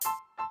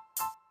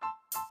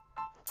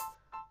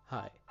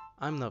Hi,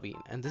 I'm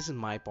Naveen, and this is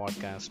my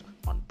podcast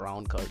on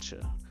brown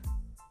culture.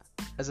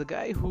 As a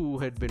guy who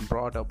had been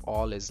brought up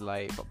all his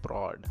life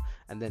abroad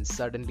and then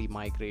suddenly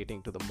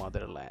migrating to the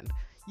motherland,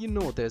 you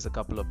know there's a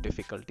couple of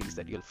difficulties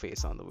that you'll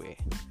face on the way.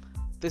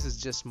 This is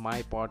just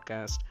my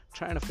podcast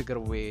trying to figure a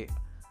way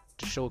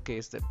to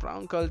showcase that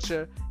brown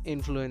culture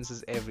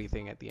influences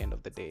everything at the end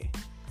of the day.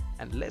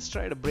 And let's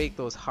try to break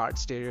those hard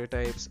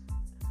stereotypes.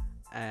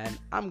 And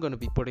I'm going to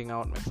be putting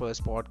out my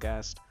first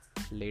podcast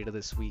later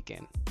this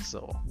weekend.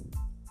 So,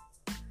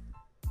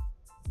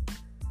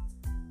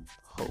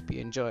 hope you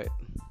enjoy it.